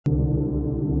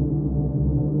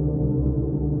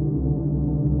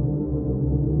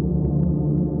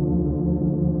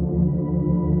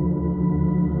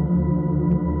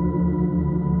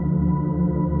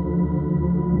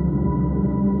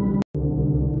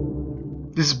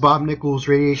This is Bob Nichols,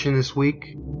 Radiation This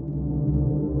Week.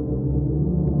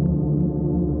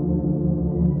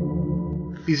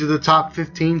 These are the top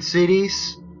 15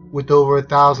 cities with over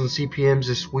 1,000 CPMs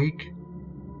this week.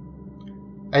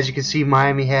 As you can see,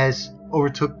 Miami has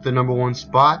overtook the number one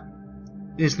spot.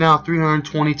 It is now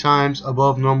 320 times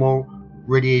above normal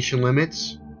radiation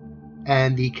limits,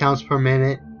 and the counts per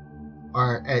minute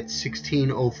are at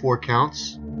 1604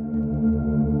 counts.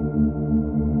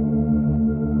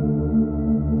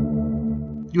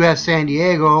 You have San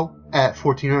Diego at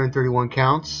 1,431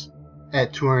 counts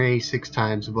at 286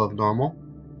 times above normal.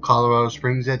 Colorado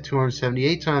Springs at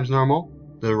 278 times normal.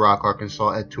 Little Rock,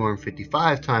 Arkansas at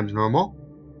 255 times normal.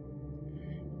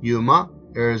 Yuma,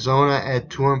 Arizona at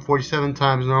 247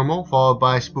 times normal, followed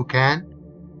by Spokane.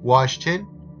 Washington,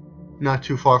 not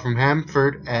too far from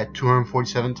Hanford, at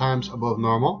 247 times above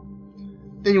normal.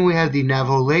 Then we have the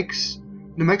Navajo Lakes,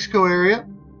 New Mexico area,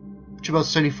 which about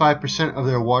 75% of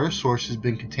their water source has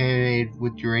been contaminated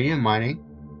with uranium mining.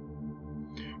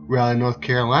 Raleigh, North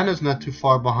Carolina is not too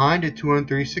far behind at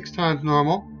 236 times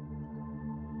normal.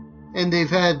 And they've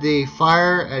had a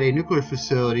fire at a nuclear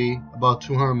facility about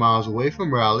 200 miles away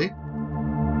from Raleigh.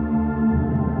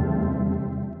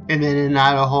 And then in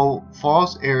Idaho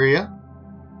Falls area,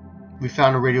 we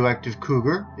found a radioactive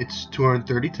cougar. It's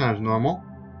 230 times normal.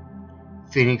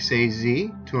 Phoenix AZ,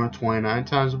 229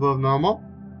 times above normal.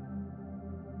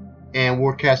 And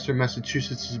Worcester,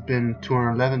 Massachusetts has been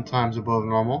 211 times above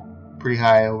normal. Pretty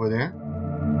high over there.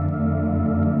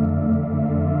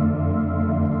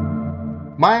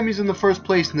 Miami's in the first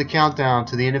place in the countdown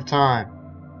to the end of time.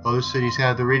 Other cities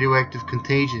have the radioactive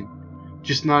contagion,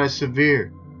 just not as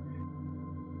severe.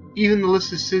 Even the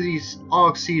listed cities all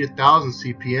exceed 1,000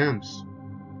 CPMs.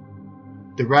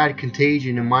 The rad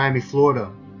contagion in Miami,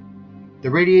 Florida. The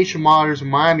radiation monitors in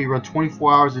Miami run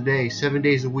 24 hours a day, 7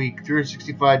 days a week,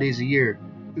 365 days a year,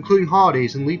 including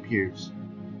holidays and leap years.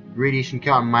 The radiation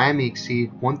count in Miami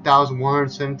exceeded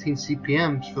 1,117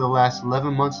 CPMs for the last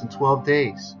 11 months and 12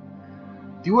 days.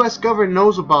 The U.S. government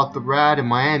knows about the rad in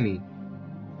Miami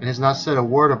and has not said a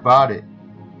word about it.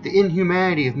 The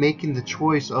inhumanity of making the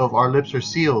choice of "our lips are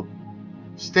sealed"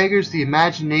 staggers the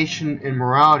imagination and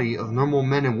morality of normal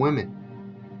men and women.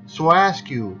 So I ask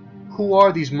you, who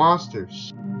are these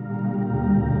monsters?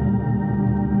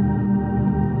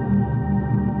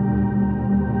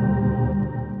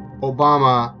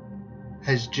 Obama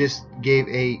has just gave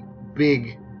a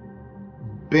big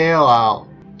bailout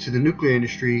to the nuclear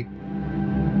industry.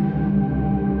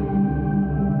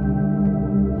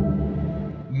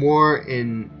 More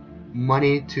in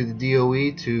money to the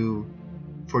DOE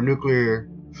for nuclear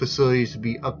facilities to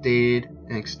be updated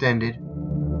and extended.